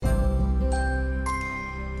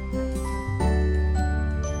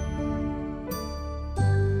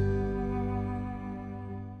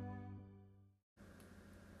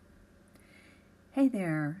Hey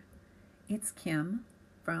there, it's Kim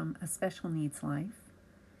from A Special Needs Life,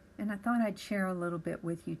 and I thought I'd share a little bit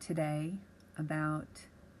with you today about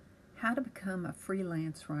how to become a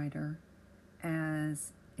freelance writer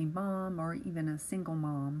as a mom or even a single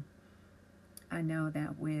mom. I know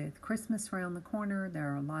that with Christmas around the corner,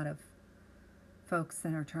 there are a lot of folks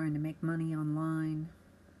that are trying to make money online.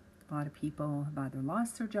 A lot of people have either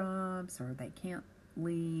lost their jobs or they can't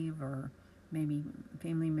leave, or maybe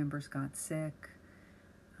family members got sick.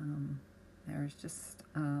 There's just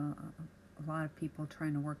a lot of people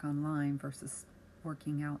trying to work online versus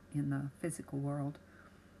working out in the physical world.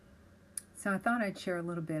 So I thought I'd share a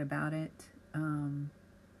little bit about it. I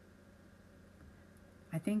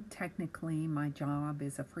think technically my job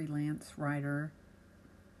is a freelance writer.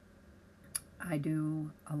 I do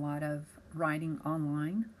a lot of writing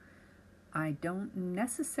online. I don't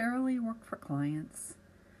necessarily work for clients,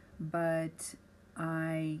 but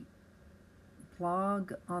I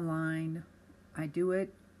blog online. I do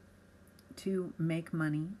it to make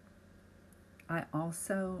money. I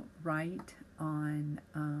also write on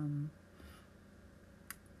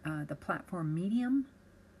the platform Medium.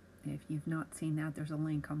 If you've not seen that, there's a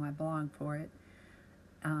link on my blog for it,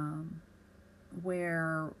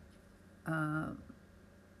 where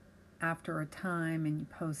after a time and you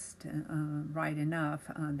post write enough,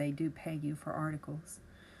 they do pay you for articles.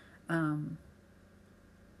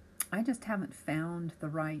 I just haven't found the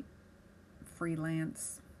right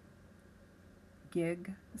freelance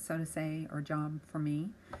gig, so to say, or job for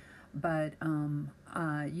me. But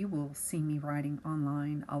you will see me writing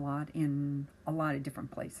online a lot in a lot of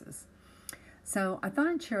different places. So I thought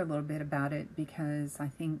I'd share a little bit about it because I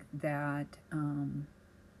think that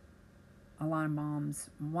a lot of moms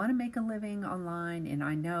want to make a living online, and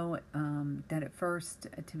I know that at first,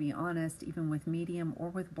 to be honest, even with Medium or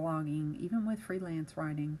with blogging, even with freelance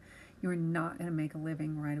writing, you're not going to make a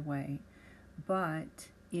living right away. But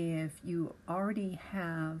if you already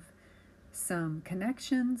have some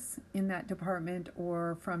connections in that department,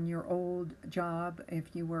 or from your old job,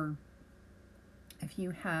 if you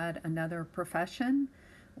had another profession,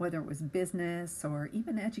 whether it was business or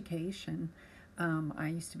even education, I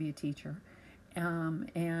used to be a teacher,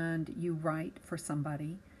 and you write for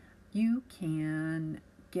somebody, you can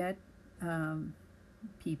get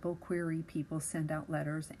query people, send out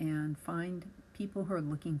letters, and find people who are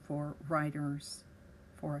looking for writers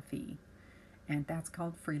for a fee. And that's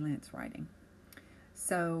called freelance writing.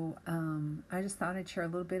 So I just thought I'd share a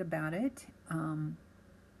little bit about it.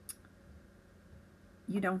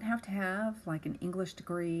 You don't have to have like an English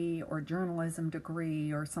degree or journalism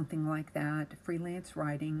degree or something like that. Freelance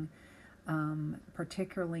writing,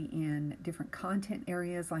 particularly in different content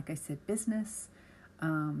areas, like I said, business.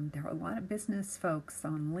 There are a lot of business folks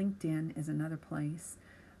on LinkedIn is another place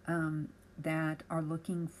that are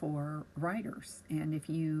looking for writers. And if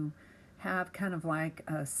you have kind of like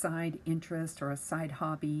a side interest or a side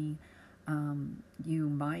hobby, you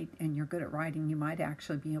might, and you're good at writing, you might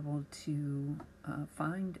actually be able to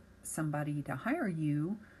find somebody to hire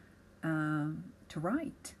you to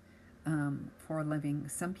write for a living.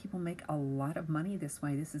 Some people make a lot of money this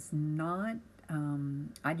way. This is not,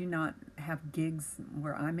 I do not have gigs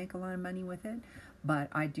where I make a lot of money with it, but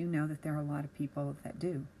I do know that there are a lot of people that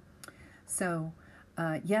do. So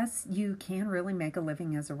yes, you can really make a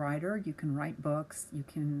living as a writer. You can write books. You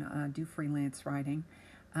can do freelance writing.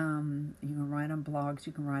 You can write on blogs.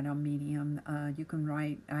 You can write on Medium. You can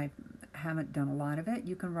write, I haven't done a lot of it.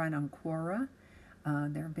 You can write on Quora.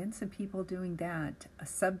 There have been some people doing that. A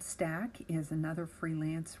Substack is another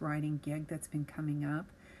freelance writing gig that's been coming up.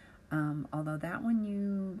 Although that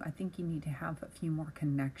one, I think you need to have a few more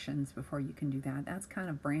connections before you can do that. That's kind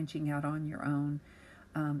of branching out on your own.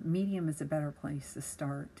 Medium is a better place to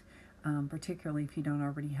start, particularly if you don't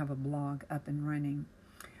already have a blog up and running.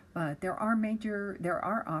 But there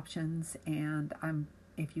are options, and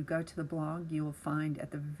if you go to the blog, you will find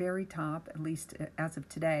at the very top, at least as of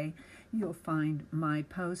today, you'll find my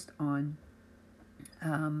post on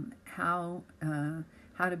how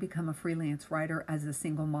to become a freelance writer as a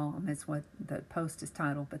single mom, is what the post is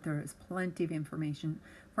titled. But there is plenty of information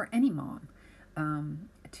for any mom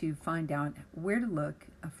to find out where to look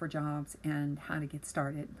for jobs and how to get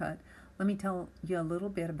started. But let me tell you a little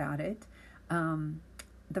bit about it.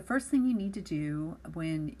 The first thing you need to do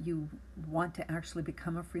when you want to actually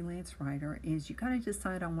become a freelance writer is you got to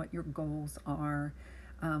decide on what your goals are.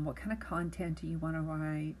 What kind of content do you want to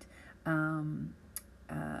write?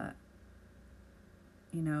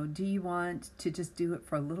 Do you want to just do it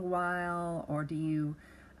for a little while, or do you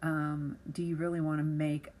really want to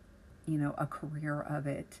make a career of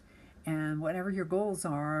it? And whatever your goals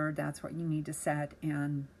are, that's what you need to set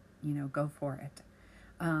and, go for it.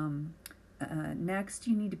 Next,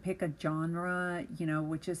 you need to pick a genre,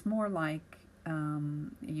 which is more like,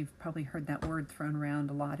 you've probably heard that word thrown around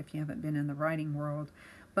a lot if you haven't been in the writing world.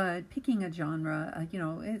 But picking a genre,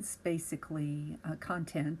 it's basically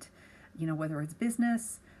content, whether it's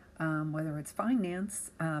business, whether it's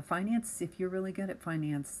finance. Finance, if you're really good at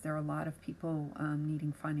finance, there are a lot of people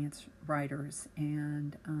needing finance writers,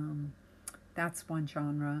 and that's one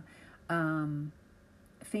genre.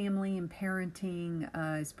 Family and parenting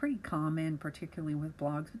is pretty common, particularly with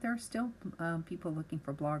blogs, but there are still people looking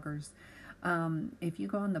for bloggers. If you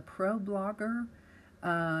go on the Pro Blogger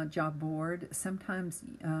job board, sometimes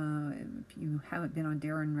if you haven't been on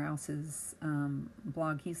Darren Rouse's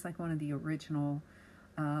blog, he's like one of the original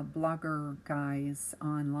blogger guys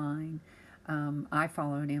online. I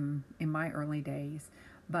followed him in my early days.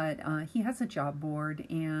 But he has a job board,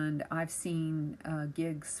 and I've seen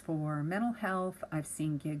gigs for mental health. I've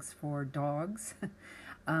seen gigs for dogs,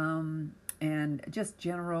 and just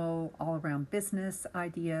general all-around business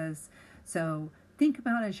ideas. So think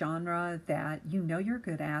about a genre that you're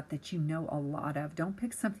good at, that you know a lot of. Don't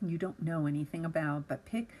pick something you don't know anything about, but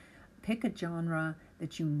pick a genre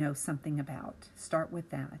that you know something about. Start with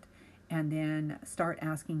that. And then start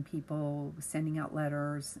asking people, sending out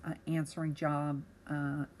letters, answering job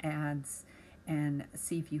ads, and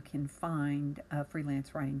see if you can find a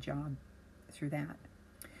freelance writing job through that.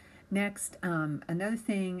 Next, another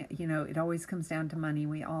thing, it always comes down to money.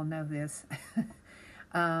 We all know this.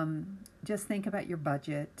 Just think about your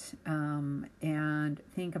budget, and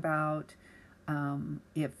think about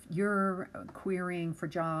if you're querying for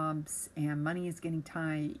jobs and money is getting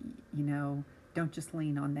tight, don't just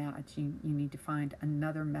lean on that. You need to find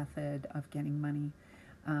another method of getting money.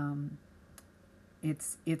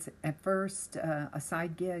 It's at first a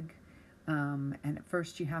side gig, and at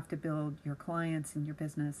first you have to build your clients and your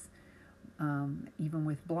business. Even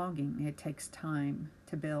with blogging, it takes time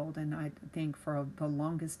to build, and I think for the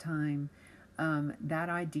longest time, that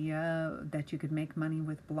idea that you could make money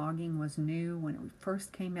with blogging was new. When it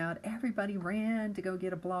first came out, everybody ran to go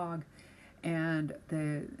get a blog, and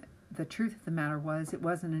the truth of the matter was it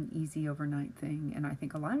wasn't an easy overnight thing, and I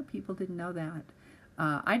think a lot of people didn't know that.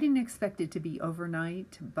 I didn't expect it to be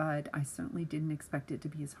overnight, but I certainly didn't expect it to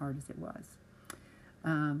be as hard as it was.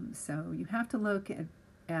 So you have to look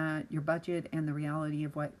at your budget and the reality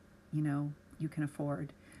of what you can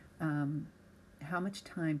afford. How much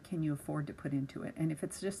time can you afford to put into it? And if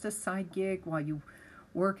it's just a side gig while you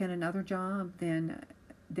work at another job, then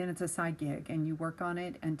it's a side gig, and you work on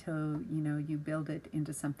it until you build it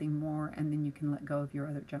into something more, and then you can let go of your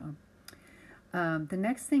other job. The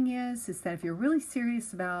next thing is that if you're really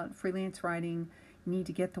serious about freelance writing, you need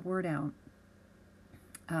to get the word out.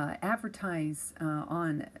 Advertise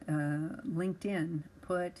on LinkedIn.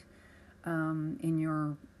 Put in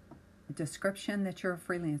your description that you're a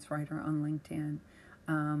freelance writer on LinkedIn.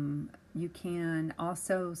 You can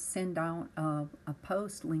also send out a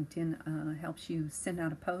post. LinkedIn helps you send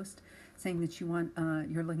out a post saying that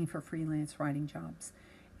you're looking for freelance writing jobs,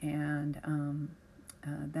 and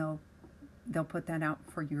they'll put that out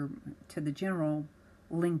to the general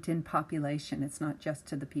LinkedIn population. It's not just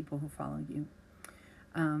to the people who follow you.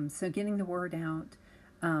 So getting the word out,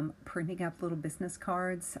 printing up little business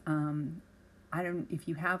cards. If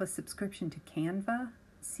you have a subscription to Canva,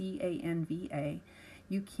 Canva,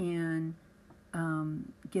 you can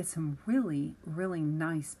get some really, really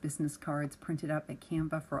nice business cards printed up at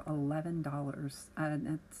Canva for $11.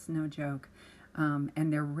 That's no joke.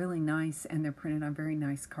 And they're really nice, and they're printed on very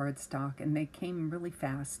nice cardstock, and they came really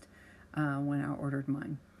fast when I ordered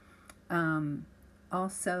mine.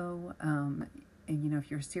 Also,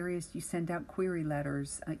 if you're serious, you send out query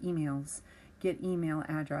letters, emails, get email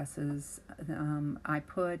addresses. I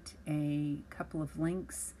put a couple of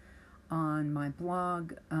links on my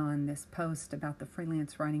blog on this post about the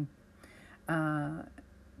freelance writing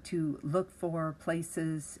to look for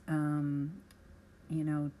places, to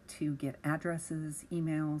get addresses,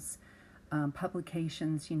 emails,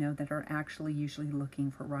 publications, that are actually usually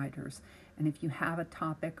looking for writers. And if you have a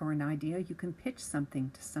topic or an idea, you can pitch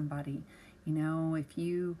something to somebody. If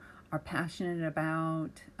you are passionate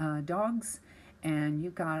about dogs and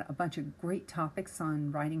you've got a bunch of great topics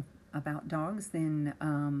on writing about dogs, then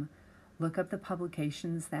look up the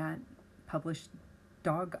publications that publish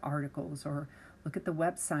dog articles, or look at the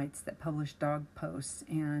websites that publish dog posts,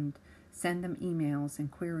 and send them emails and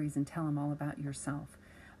queries and tell them all about yourself.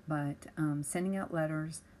 But sending out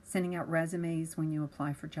letters, sending out resumes when you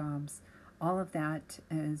apply for jobs, all of that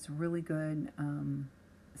is really good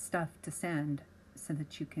stuff to send so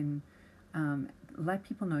that you can let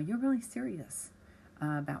people know you're really serious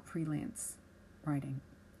about freelance writing.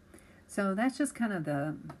 So that's just kind of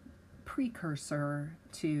the precursor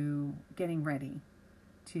to getting ready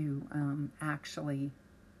to actually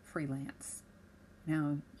freelance.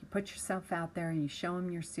 Now, you put yourself out there, you show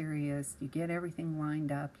them you're serious, you get everything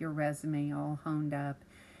lined up, your resume all honed up,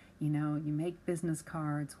 you make business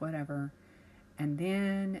cards, whatever, and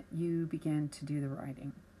then you begin to do the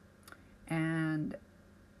writing. And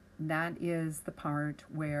that is the part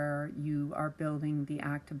where you are building the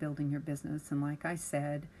act of building your business. And like I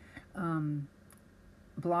said, blogging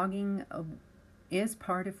is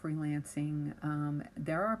part of freelancing.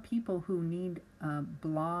 There are people who need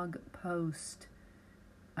blog post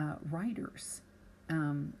writers.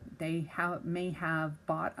 They may have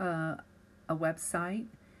bought a website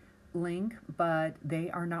link, but they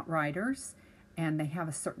are not writers, and they have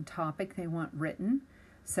a certain topic they want written.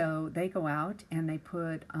 So they go out and they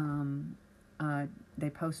put they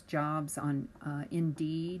post jobs on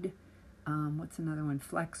Indeed. What's another one?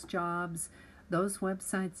 Flex Jobs. Those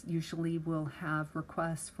websites usually will have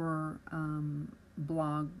requests for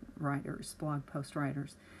blog post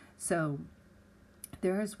writers. So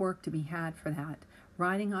there is work to be had for that.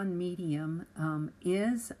 Writing on Medium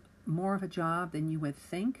is more of a job than you would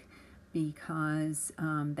think, because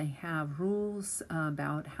they have rules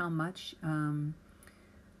about how much,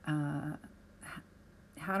 how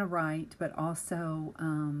to write, but also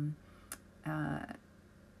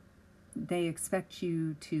they expect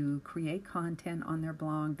you to create content on their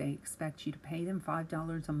blog. They expect you to pay them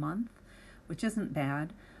 $5 a month, which isn't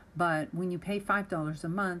bad. But when you pay $5 a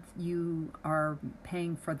month, you are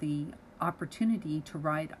paying for the opportunity to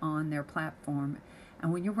write on their platform.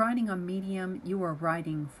 And when you're writing on Medium, you are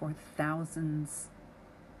writing for thousands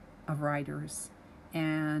of writers.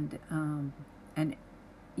 And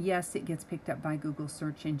yes, it gets picked up by Google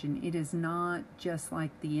search engine. It is not just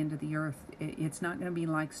like the end of the earth. It's not going to be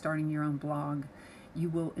like starting your own blog. You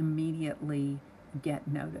will immediately get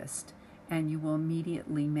noticed, and you will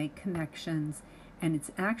immediately make connections. And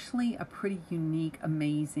it's actually a pretty unique,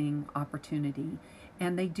 amazing opportunity.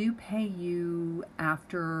 And they do pay you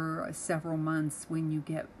after several months when you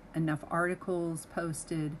get enough articles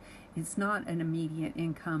posted. It's not an immediate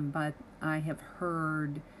income, but I have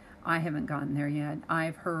heard, I haven't gotten there yet,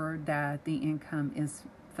 I've heard that the income is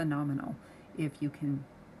phenomenal if you can,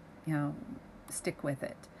 stick with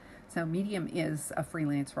it. So Medium is a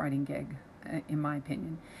freelance writing gig, in my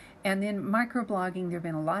opinion. And then microblogging, there have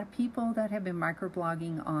been a lot of people that have been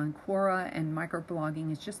microblogging on Quora, and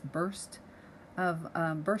microblogging is just burst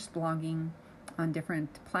blogging on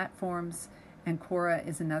different platforms. And Quora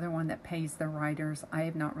is another one that pays their writers. I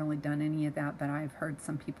have not really done any of that, but I've heard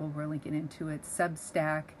some people really get into it.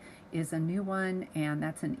 Substack is a new one, and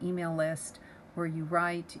that's an email list where you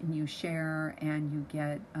write and you share, and you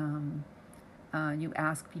get you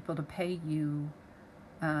ask people to pay you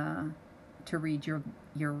to read your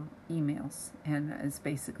emails, and it's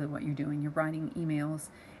basically what you're doing. You're writing emails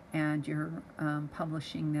and you're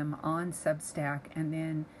publishing them on Substack, and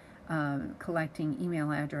then collecting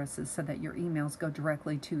email addresses so that your emails go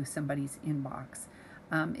directly to somebody's inbox.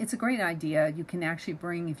 It's a great idea. You can actually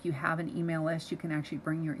bring, if you have an email list, you can actually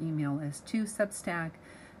bring your email list to Substack.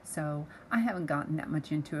 So I haven't gotten that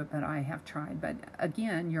much into it, but I have tried. But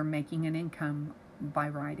again, you're making an income by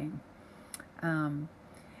writing. And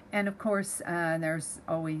of course, there's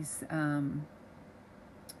always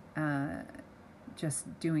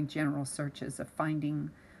just doing general searches of finding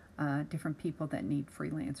different people that need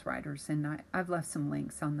freelance writers, and I've left some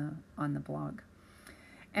links on the blog.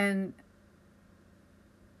 And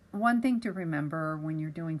one thing to remember when you're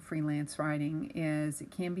doing freelance writing is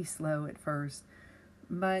it can be slow at first,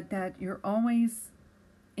 but that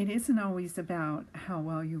it isn't always about how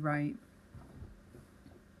well you write.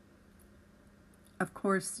 Of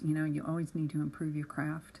course, you always need to improve your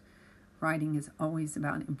craft. Writing is always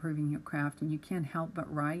about improving your craft, and you can't help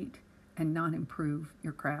but write and not improve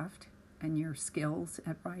your craft and your skills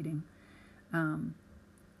at writing.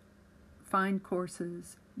 Find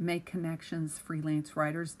courses, make connections. Freelance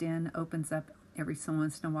Writers Den opens up every so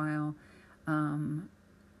once in a while.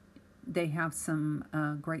 They have some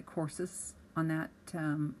great courses on that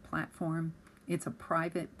platform. It's a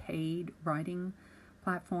private paid writing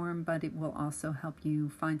platform, but it will also help you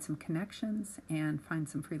find some connections and find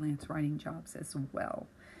some freelance writing jobs as well.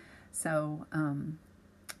 So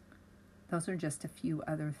those are just a few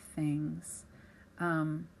other things.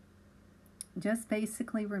 Just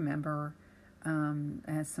basically remember,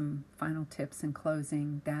 as some final tips in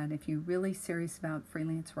closing, that if you're really serious about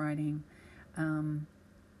freelance writing,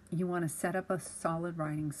 you want to set up a solid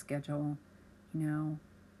writing schedule. you know,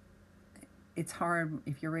 it's hard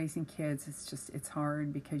if you're raising kids. It's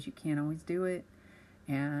hard because you can't always do it.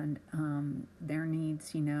 And their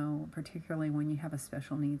needs, you know, particularly when you have a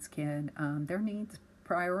special needs kid, their needs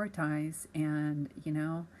prioritize. And, you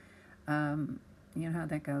know how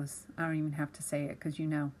that goes. I don't even have to say it because you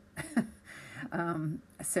know.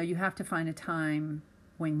 So you have to find a time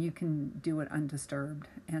when you can do it undisturbed.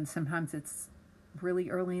 And sometimes it's really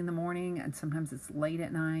early in the morning, and sometimes it's late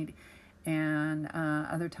at night. And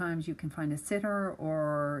other times you can find a sitter,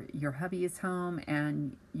 or your hubby is home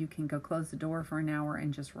and you can go close the door for an hour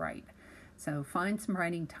and just write. So find some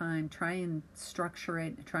writing time, try and structure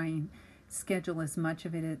it, try and schedule as much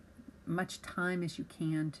time as you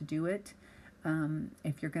can to do it,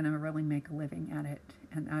 if you're going to really make a living at it.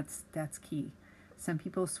 And that's key. Some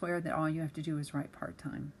people swear that all you have to do is write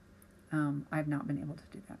part-time. I've not been able to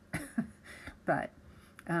do that. But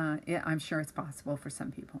I'm sure it's possible for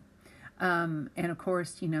some people. And of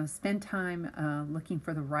course, spend time looking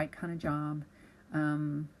for the right kind of job.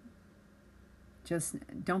 Just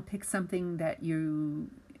don't pick something that you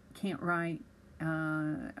can't write,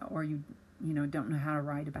 or you don't know how to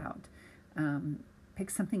write about.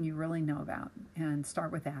 Pick something you really know about and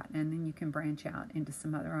start with that, and then you can branch out into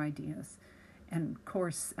some other ideas. And of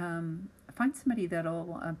course, find somebody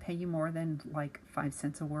that'll pay you more than like 5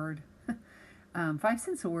 cents a word. 5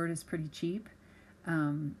 cents a word is pretty cheap.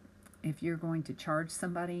 If you're going to charge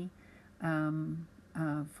somebody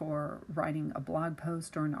for writing a blog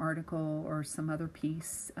post or an article or some other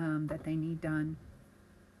piece that they need done,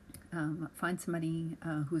 find somebody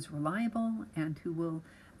who's reliable and who will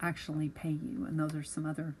actually pay you. And those are some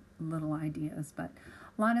other little ideas. But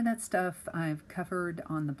a lot of that stuff I've covered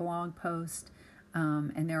on the blog post.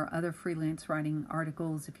 And there are other freelance writing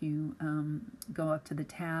articles. If you go up to the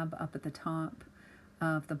tab up at the top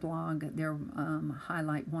of the blog, there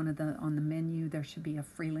highlight on the menu, there should be a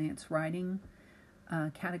freelance writing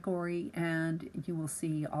category, and you will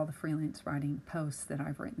see all the freelance writing posts that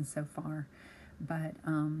I've written so far. But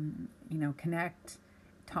connect,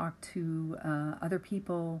 talk to other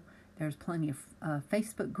people. There's plenty of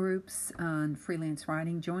Facebook groups on freelance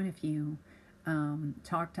writing. Join a few.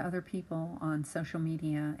 Talk to other people on social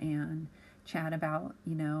media and chat about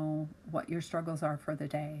what your struggles are for the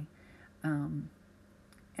day.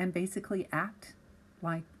 And basically act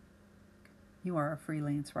like you are a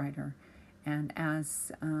freelance writer. And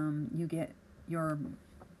as you get your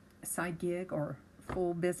side gig or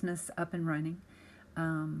full business up and running,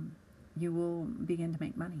 you will begin to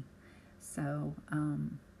make money. So,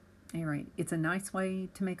 anyway, it's a nice way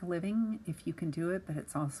to make a living if you can do it, but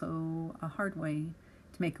it's also a hard way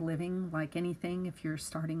to make a living. Like anything, if you're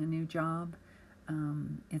starting a new job,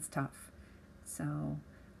 it's tough. So,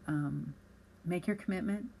 make your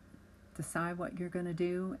commitment, decide what you're going to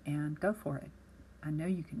do, and go for it. I know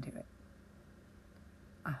you can do it.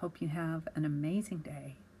 I hope you have an amazing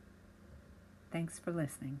day. Thanks for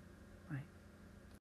listening.